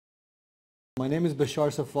My name is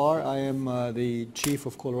Bashar Safar. I am the Chief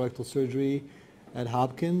of Colorectal Surgery at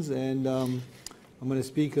Hopkins, and I'm going to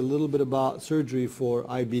speak a little bit about surgery for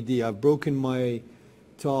IBD. I've broken my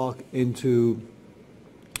talk into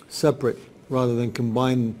separate rather than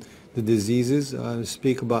combine the diseases. I'll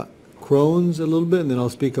speak about Crohn's a little bit, and then I'll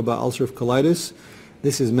speak about ulcerative colitis.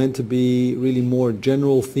 This is meant to be really more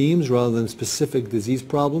general themes rather than specific disease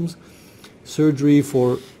problems. Surgery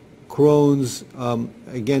for Crohn's,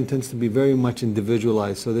 again, tends to be very much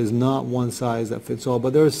individualized, so there's not one size that fits all,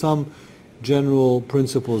 but there are some general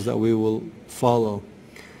principles that we will follow.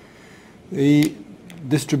 The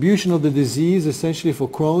distribution of the disease essentially for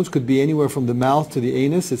Crohn's could be anywhere from the mouth to the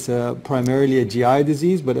anus. It's primarily a GI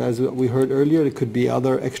disease, but as we heard earlier, it could be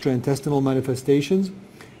other extraintestinal manifestations.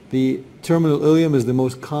 The terminal ileum is the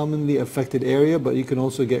most commonly affected area, but you can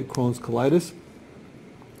also get Crohn's colitis.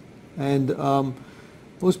 And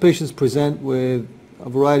most patients present with a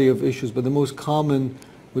variety of issues, but the most common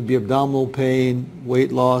would be abdominal pain,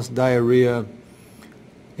 weight loss, diarrhea.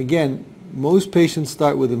 Again, most patients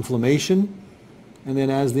start with inflammation, and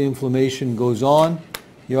then as the inflammation goes on,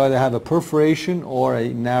 you either have a perforation or a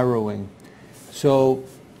narrowing. So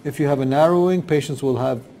if you have a narrowing, patients will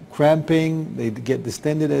have cramping, they get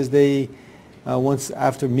distended as they, once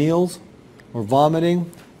after meals, or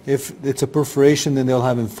vomiting. If it's a perforation, then they'll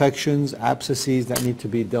have infections, abscesses that need to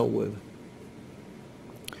be dealt with.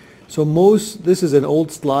 So this is an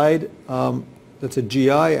old slide, that's a GI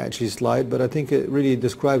actually slide, but I think it really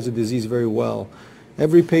describes the disease very well.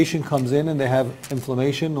 Every patient comes in and they have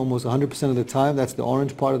inflammation almost 100% of the time. That's the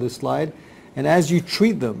orange part of the slide. And as you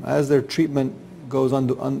treat them, as their treatment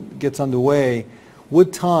gets underway,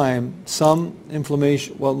 with time, some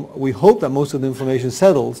inflammation, well, we hope that most of the inflammation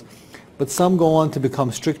settles, but some go on to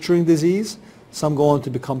become stricturing disease, some go on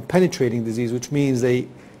to become penetrating disease, which means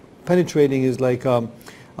penetrating is like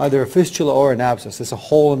either a fistula or an abscess. It's a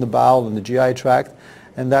hole in the bowel in the GI tract,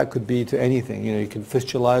 and that could be to anything. You know, you can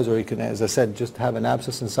fistulize, or you can, as I said, just have an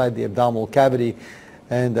abscess inside the abdominal cavity,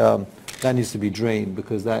 and that needs to be drained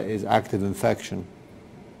because that is active infection.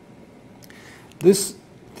 This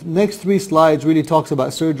next three slides really talks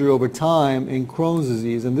about surgery over time in Crohn's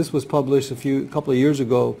disease, and this was published a couple of years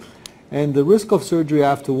ago. And the risk of surgery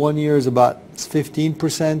after 1 year is about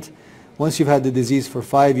 15%. Once you've had the disease for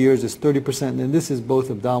 5 years, it's 30%, and this is both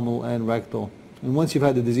abdominal and rectal. And once you've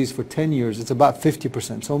had the disease for 10 years, it's about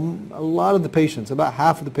 50%. So a lot of the patients, about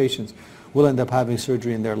half of the patients, will end up having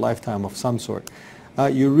surgery in their lifetime of some sort.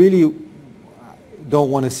 You really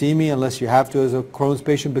don't want to see me unless you have to as a Crohn's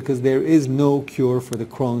patient, because there is no cure for the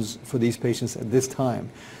Crohn's for these patients at this time.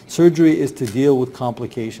 Surgery is to deal with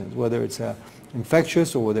complications, whether it's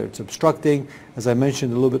infectious or whether it's obstructing. As I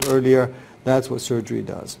mentioned a little bit earlier, that's what surgery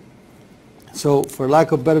does. So for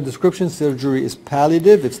lack of better description, surgery is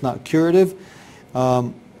palliative, it's not curative.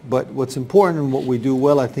 But what's important and what we do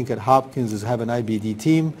well, I think, at Hopkins is have an IBD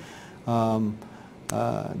team.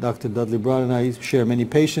 Dr. Dudley Brown and I share many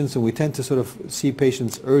patients, and we tend to sort of see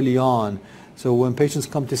patients early on. So when patients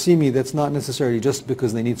come to see me, that's not necessarily just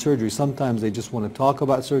because they need surgery. Sometimes they just want to talk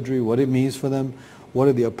about surgery, what it means for them, what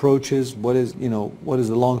are the approaches, what is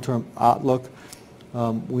the long-term outlook.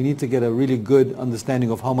 We need to get a really good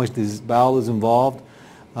understanding of how much this bowel is involved,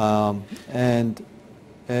 and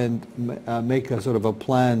make a sort of a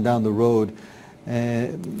plan down the road.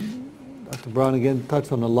 And Dr. Brown again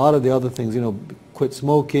touched on a lot of the other things, quit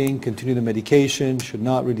smoking, continue the medication, should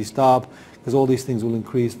not really stop, because all these things will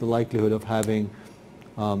increase the likelihood of having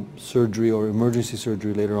surgery or emergency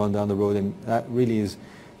surgery later on down the road, and that really is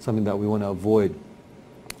something that we want to avoid.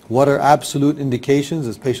 What are absolute indications?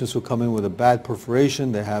 As patients who come in with a bad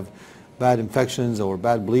perforation, they have bad infections or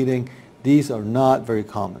bad bleeding. These are not very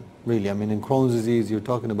common, really. I mean, in Crohn's disease, you're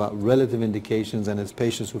talking about relative indications, and it's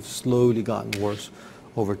patients who've slowly gotten worse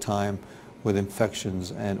over time with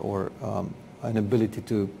infections and or an ability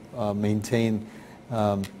to maintain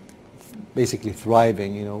basically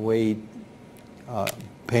thriving, weight,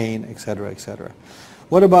 pain, etc., etc.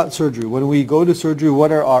 What about surgery? When we go to surgery,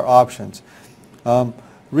 what are our options?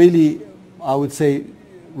 Really, I would say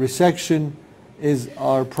resection is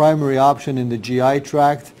our primary option in the GI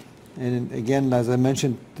tract. And again, as I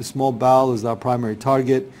mentioned, the small bowel is our primary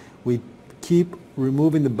target. We keep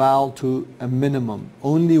removing the bowel to a minimum.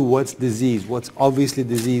 Only what's diseased, what's obviously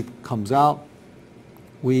diseased, comes out.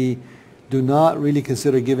 We do not really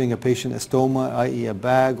consider giving a patient a stoma, i.e. a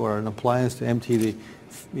bag or an appliance to empty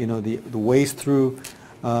the waste through,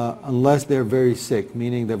 unless they're very sick,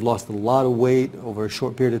 meaning they've lost a lot of weight over a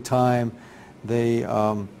short period of time. They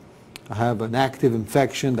have an active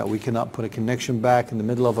infection that we cannot put a connection back in the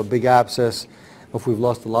middle of a big abscess. if we've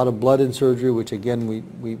lost a lot of blood in surgery, which again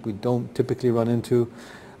we don't typically run into.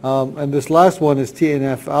 And this last one is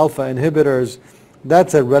TNF-alpha inhibitors.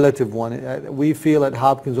 That's a relative one. We feel at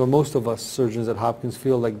Hopkins, or most of us surgeons at Hopkins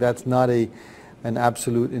feel like that's not an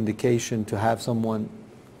absolute indication to have someone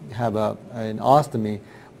have an ostomy,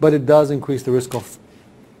 but it does increase the risk of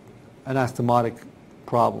anastomotic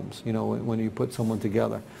problems, you know, when you put someone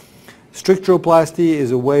together. Stricturoplasty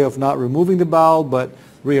is a way of not removing the bowel, but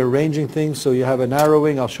rearranging things. So you have a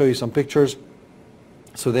narrowing. I'll show you some pictures.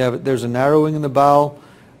 So there's a narrowing in the bowel,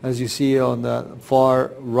 as you see on the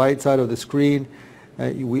far right side of the screen.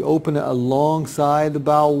 We open it alongside the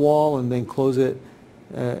bowel wall and then close it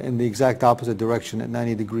in the exact opposite direction at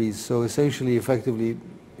 90 degrees. So essentially, effectively,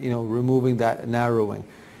 you know, removing that narrowing.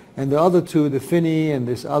 And the other two, the Finney and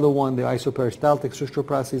this other one, the isoperistaltic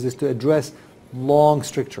stricturoplasties, is to address long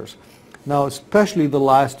strictures. Now, especially the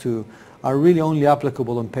last two are really only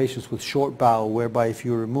applicable in patients with short bowel, whereby if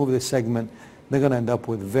you remove this segment, they're going to end up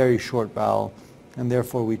with very short bowel, and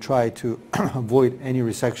therefore we try to avoid any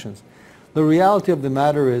resections. The reality of the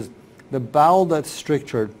matter is the bowel that's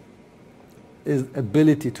strictured, its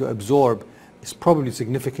ability to absorb is probably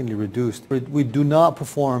significantly reduced. We do not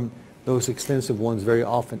perform those extensive ones very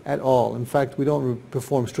often at all. In fact, we don't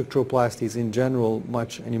perform stricturoplasties in general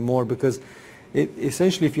much anymore, because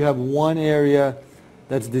essentially if you have one area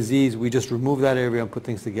that's diseased, we just remove that area and put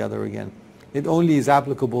things together again. It only is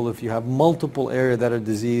applicable if you have multiple areas that are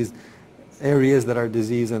diseased,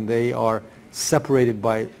 and they are separated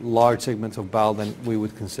by large segments of bowel, then we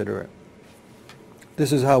would consider it.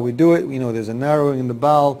 This is how we do it. You know, there's a narrowing in the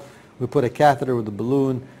bowel. We put a catheter with a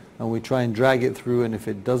balloon and we try and drag it through, and if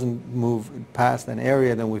it doesn't move past an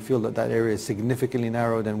area, then we feel that that area is significantly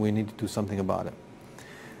narrowed and we need to do something about it.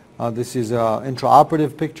 This is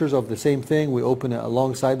intraoperative pictures of the same thing. We open it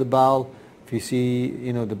alongside the bowel. If you see,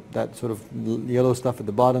 you know, that sort of yellow stuff at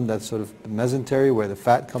the bottom, that's sort of the mesentery, where the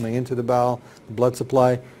fat coming into the bowel, the blood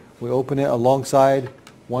supply. We open it alongside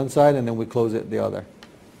one side and then we close it the other.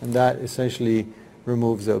 And that essentially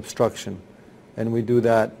removes the obstruction. And we do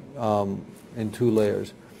that in 2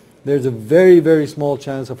 layers. There's a very, very small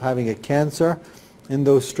chance of having a cancer in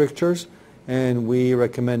those strictures, and we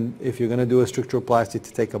recommend, if you're going to do a stricturoplasty,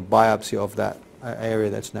 to take a biopsy of that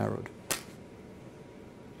area that's narrowed.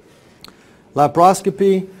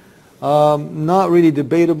 Laparoscopy, not really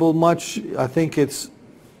debatable much. I think it's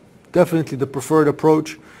definitely the preferred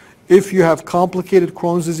approach. If you have complicated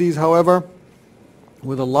Crohn's disease, however,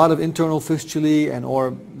 with a lot of internal fistulae and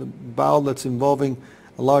or the bowel that's involving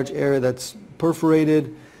a large area that's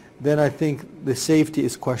perforated, then I think the safety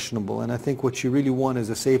is questionable, and I think what you really want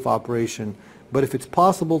is a safe operation. But if it's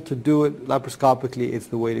possible to do it laparoscopically, it's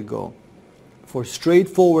the way to go. For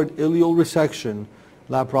straightforward ileal resection,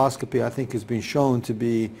 laparoscopy, I think, has been shown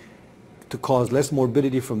to cause less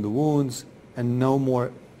morbidity from the wounds and no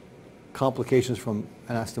more complications from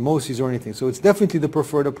anastomosis or anything. So it's definitely the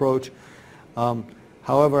preferred approach.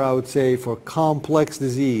 However, I would say for complex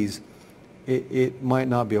disease, it might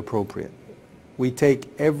not be appropriate. We take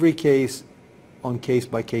every case on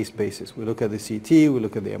case-by-case basis. We look at the CT, we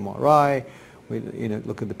look at the MRI, we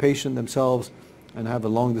look at the patient themselves, and have a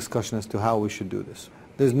long discussion as to how we should do this.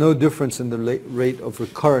 There's no difference in the rate of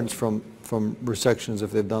recurrence from resections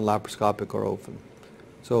if they've done laparoscopic or open.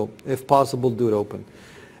 So if possible, do it open.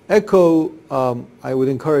 Echo, I would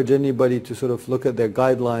encourage anybody to sort of look at their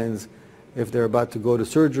guidelines if they're about to go to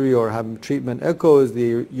surgery or have treatment. Echo is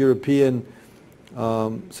the European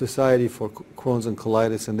Society for Crohn's and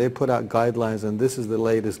Colitis, and they put out guidelines, and this is the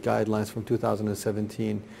latest guidelines from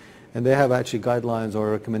 2017. And they have actually guidelines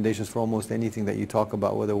or recommendations for almost anything that you talk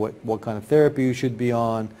about, whether what kind of therapy you should be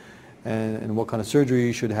on and what kind of surgery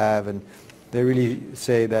you should have. And they really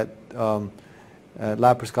say that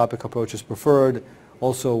laparoscopic approach is preferred.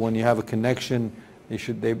 Also, when you have a connection,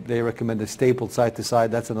 they recommend a stapled side to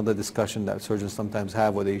side. That's another discussion that surgeons sometimes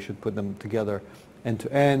have, whether you should put them together end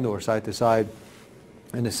to end or side to side.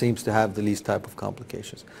 And it seems to have the least type of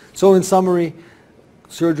complications. So in summary,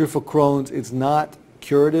 surgery for Crohn's, it's not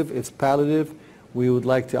curative, it's palliative. We would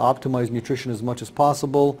like to optimize nutrition as much as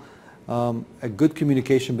possible. A good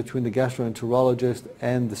communication between the gastroenterologist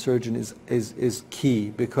and the surgeon is key,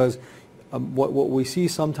 because what we see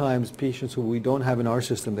sometimes, patients who we don't have in our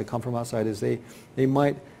system that come from outside, is they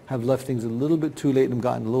might have left things a little bit too late and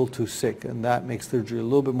gotten a little too sick, and that makes surgery a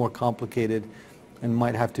little bit more complicated and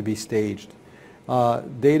might have to be staged.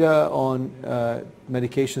 Data on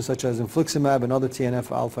medications such as infliximab and other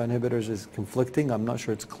TNF-alpha inhibitors is conflicting. I'm not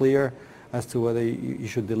sure it's clear as to whether you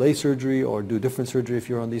should delay surgery or do different surgery if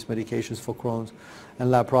you're on these medications for Crohn's. And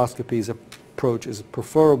laparoscopy's approach is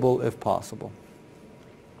preferable if possible.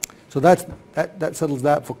 So that settles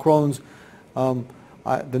that for Crohn's.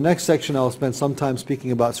 The next section I'll spend some time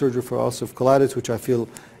speaking about surgery for ulcerative colitis, which I feel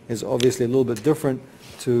is obviously a little bit different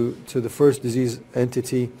to the first disease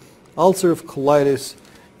entity. Ulcerative colitis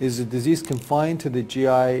is a disease confined to the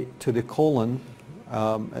GI, to the colon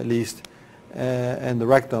at least, and the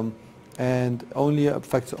rectum, and only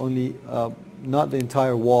affects not the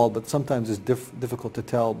entire wall, but sometimes it's difficult to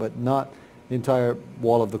tell, but not the entire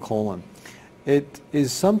wall of the colon. It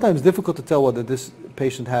is sometimes difficult to tell whether this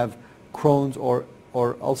patient have Crohn's or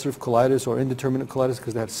ulcerative colitis or indeterminate colitis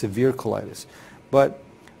because they have severe colitis. But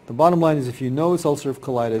the bottom line is, if you know it's ulcerative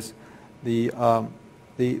colitis,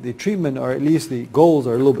 the treatment, or at least the goals,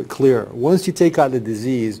 are a little bit clearer. Once you take out the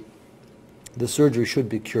disease, the surgery should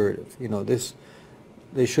be curative. You know,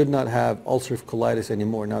 they should not have ulcerative colitis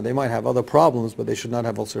anymore. Now, they might have other problems, but they should not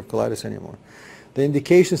have ulcerative colitis anymore. The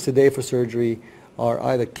indications today for surgery are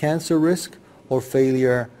either cancer risk or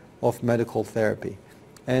failure of medical therapy.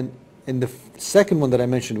 And in the second one that I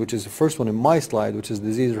mentioned, which is the first one in my slide, which is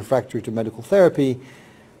disease refractory to medical therapy,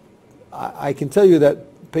 I can tell you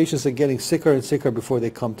that patients are getting sicker and sicker before they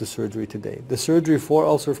come to surgery today. The surgery for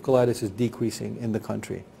ulcerative colitis is decreasing in the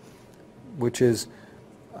country, which is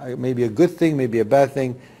maybe a good thing, maybe a bad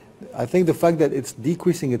thing. I think the fact that it's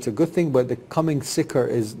decreasing, it's a good thing, but the coming sicker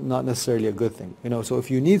is not necessarily a good thing. You know, so if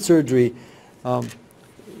you need surgery,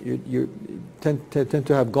 you tend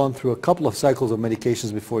to have gone through a couple of cycles of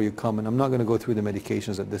medications before you come, and I'm not going to go through the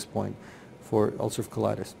medications at this point for ulcerative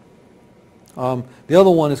colitis. The other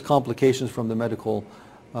one is complications from the medical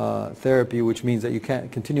therapy, which means that you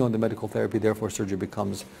can't continue on the medical therapy, therefore surgery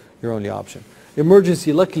becomes your only option.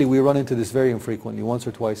 Emergency, luckily we run into this very infrequently, once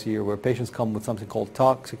or twice a year, where patients come with something called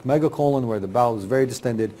toxic megacolon, where the bowel is very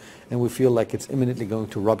distended and we feel like it's imminently going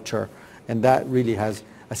to rupture, and that really has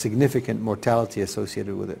a significant mortality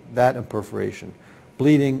associated with it. That and perforation.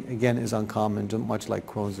 Bleeding, again, is uncommon, much like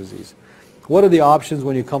Crohn's disease. What are the options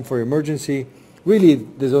when you come for emergency? Really,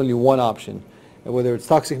 there's only one option. Whether it's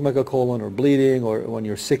toxic megacolon or bleeding, or when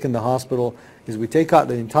you're sick in the hospital, is we take out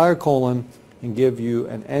the entire colon and give you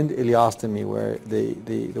an end ileostomy, where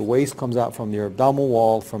the waste comes out from your abdominal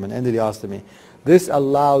wall from an end ileostomy. This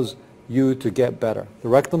allows you to get better. The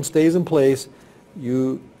rectum stays in place,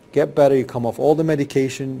 you get better, you come off all the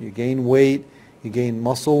medication, you gain weight, you gain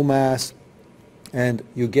muscle mass, and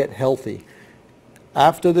you get healthy.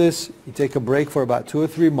 After this, you take a break for about 2 or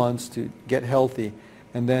 3 months to get healthy,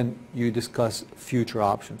 and then you discuss future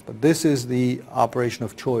options. But this is the operation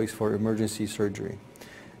of choice for emergency surgery.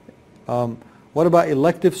 What about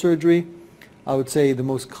elective surgery? I would say the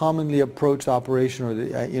most commonly approached operation, or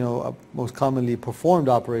the most commonly performed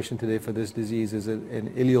operation today for this disease, is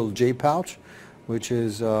an ileal J pouch, which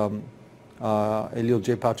is ileal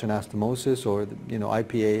J pouch anastomosis, or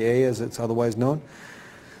IPAA as it's otherwise known.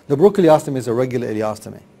 The Bruch ileostomy is a regular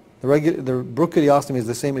ileostomy. The Bruch ileostomy is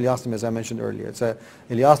the same ileostomy as I mentioned earlier. It's a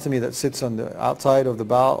ileostomy that sits on the outside of the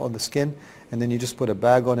bowel, on the skin, and then you just put a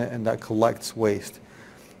bag on it and that collects waste.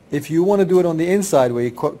 If you want to do it on the inside, where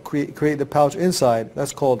you create the pouch inside,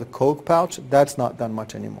 that's called the Koch pouch. That's not done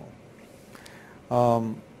much anymore.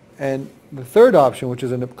 And the third option, which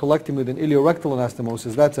is a colectomy with an ileorectal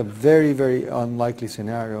anastomosis, that's a very, very unlikely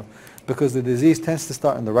scenario, because the disease tends to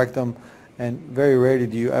start in the rectum, and very rarely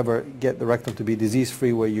do you ever get the rectum to be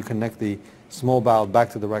disease-free, where you connect the small bowel back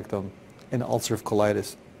to the rectum in ulcerative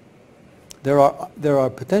colitis. There are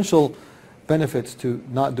potential benefits to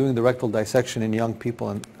not doing the rectal dissection in young people,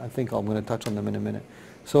 and I think I'm going to touch on them in a minute.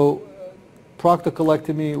 So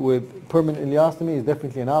proctocolectomy with permanent ileostomy is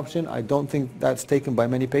definitely an option. I don't think that's taken by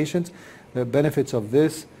many patients. The benefits of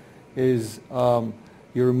this is you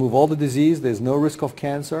remove all the disease, there's no risk of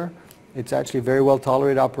cancer, it's actually very well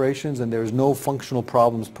tolerated operations, and there's no functional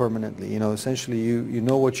problems permanently. Essentially you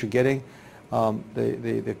know what you're getting.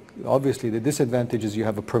 Obviously the disadvantage is you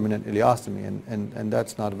have a permanent ileostomy, and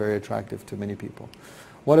that's not very attractive to many people.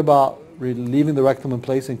 What about leaving the rectum in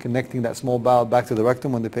place and connecting that small bowel back to the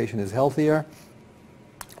rectum when the patient is healthier?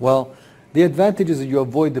 Well, the advantage is that you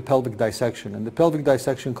avoid the pelvic dissection, and the pelvic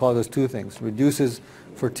dissection causes two things: reduces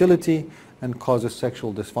fertility and causes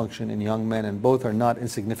sexual dysfunction in young men, and both are not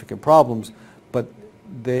insignificant problems. But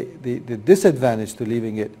the disadvantage to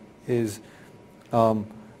leaving it is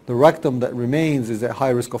the rectum that remains is at high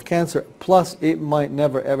risk of cancer, plus it might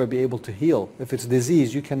never ever be able to heal. If it's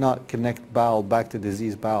diseased, you cannot connect bowel back to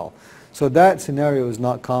diseased bowel. So that scenario is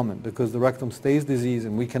not common, because the rectum stays diseased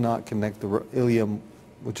and we cannot connect the ileum,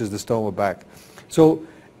 which is the stoma, back. So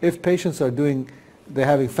if patients are they're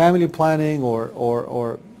having family planning,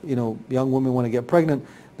 or young women want to get pregnant,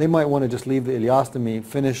 they might want to just leave the ileostomy,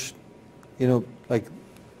 finish, do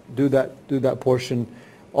that portion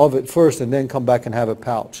of it first and then come back and have a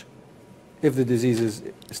pouch if the disease is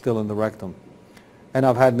still in the rectum. And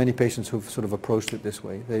I've had many patients who've sort of approached it this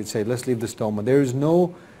way. They'd say, let's leave the stoma. There is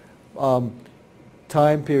no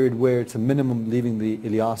time period where it's a minimum leaving the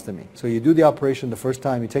ileostomy. So you do the operation the first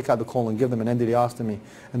time, you take out the colon, give them an endoileostomy,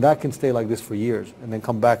 and that can stay like this for years, and then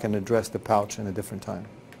come back and address the pouch in a different time.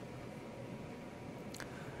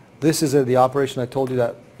 This is the operation I told you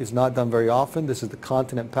that is not done very often. This is the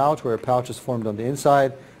continent pouch, where a pouch is formed on the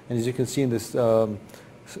inside, and as you can see in this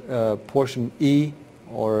portion E,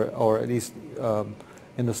 or at least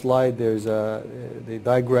in the slide there's the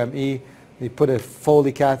diagram E. You put a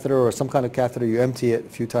Foley catheter or some kind of catheter, you empty it a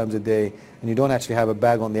few times a day, and you don't actually have a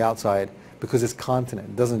bag on the outside because it's continent.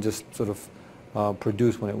 It doesn't just sort of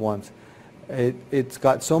produce when it wants. It's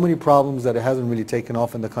got so many problems that it hasn't really taken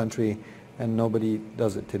off in the country, and nobody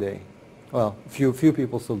does it today. Well, few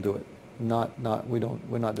people still do it. We're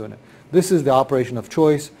not doing it. This is the operation of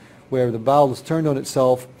choice, where the bowel is turned on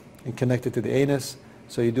itself and connected to the anus.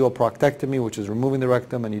 So you do a proctectomy, which is removing the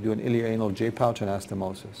rectum, and you do an ileoanal J-pouch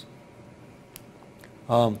anastomosis.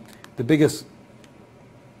 The biggest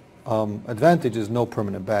advantage is no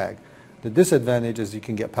permanent bag. The disadvantage is you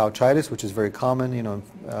can get pouchitis, which is very common,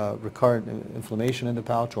 recurrent inflammation in the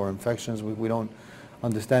pouch or infections. We don't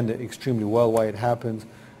understand it extremely well why it happens.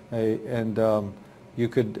 You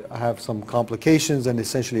could have some complications, and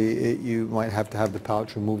essentially you might have to have the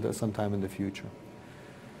pouch removed at some time in the future.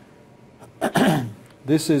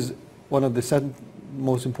 This is one of the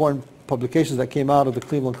most important publications that came out of the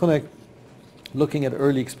Cleveland Clinic, looking at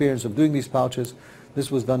early experience of doing these pouches. This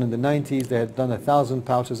was done in the 90s. They had done 1,000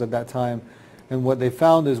 pouches at that time. And what they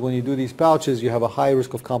found is when you do these pouches, you have a high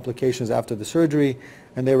risk of complications after the surgery,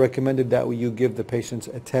 and they recommended that you give the patients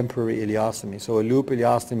a temporary ileostomy, so a loop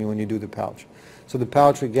ileostomy when you do the pouch. So the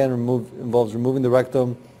pouch, again, involves removing the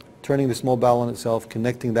rectum, turning the small bowel on itself,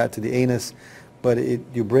 connecting that to the anus, but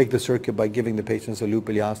you break the circuit by giving the patients a loop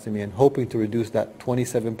ileostomy and hoping to reduce that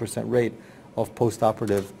 27% rate of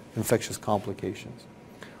postoperative infectious complications.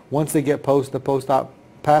 Once they get past the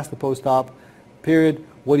post-op period,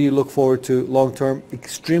 what do you look forward to long term?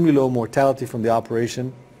 Extremely low mortality from the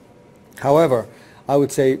operation. However, I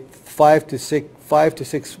would say 5 to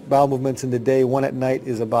 6 bowel movements in the day, 1 at night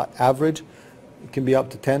is about average. It can be up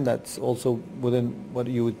to 10. That's also within what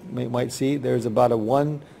you might see. There's about a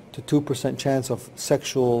 1 to 2% chance of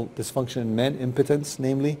sexual dysfunction in men, impotence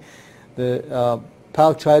namely. The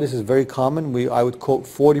pouchitis is very common. I would quote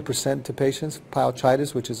 40% to patients,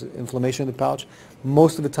 pouchitis, which is inflammation of the pouch.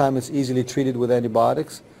 Most of the time it's easily treated with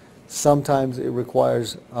antibiotics. Sometimes it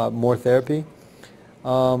requires more therapy.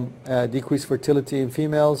 Decreased fertility in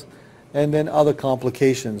females, and then other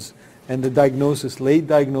complications. And the diagnosis, late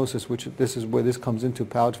diagnosis, which this is where this comes into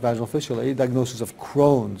pouch vaginal fistula, late diagnosis of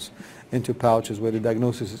Crohn's into pouches, where the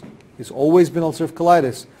diagnosis is always been ulcerative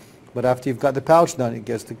colitis, but after you've got the pouch done, it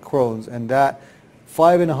gets to Crohn's, and that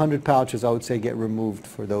 5 in 100 pouches, I would say, get removed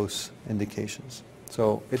for those indications.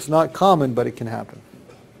 So it's not common, but it can happen.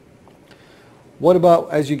 What about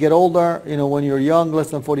as you get older? When you're young, less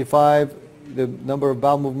than 45, the number of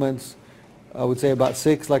bowel movements, I would say about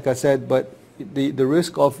 6, like I said, but the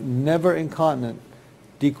risk of never incontinent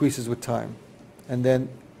decreases with time. And then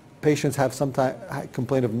patients have sometimes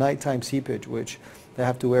complain of nighttime seepage, which they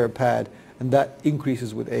have to wear a pad, and that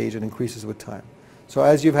increases with age and increases with time. So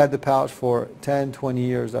as you've had the pouch for 10, 20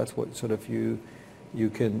 years, that's what sort of you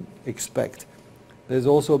can expect. There's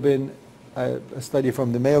also been a study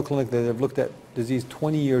from the Mayo Clinic that have looked at disease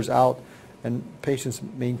 20 years out, and patients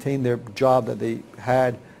maintain their job that they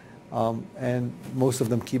had, and most of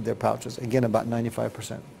them keep their pouches, again about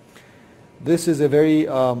 95%. This is a very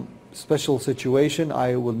special situation.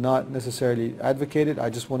 I will not necessarily advocate it. I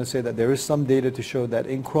just want to say that there is some data to show that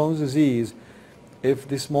in Crohn's disease, if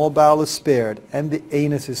the small bowel is spared and the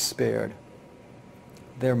anus is spared,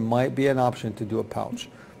 there might be an option to do a pouch.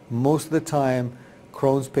 Most of the time,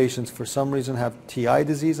 Crohn's patients for some reason have TI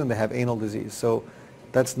disease and they have anal disease. So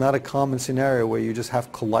that's not a common scenario where you just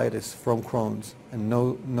have colitis from Crohn's and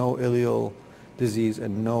no ileal disease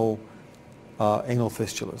and no anal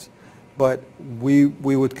fistulas. But we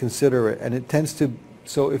would consider it, and it tends to.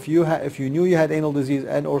 So if you knew you had anal disease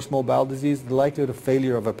and or small bowel disease, the likelihood of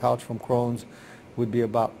failure of a pouch from Crohn's would be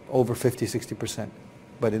about over 50–60%.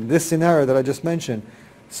 But in this scenario that I just mentioned,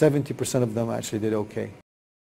 70% of them actually did okay.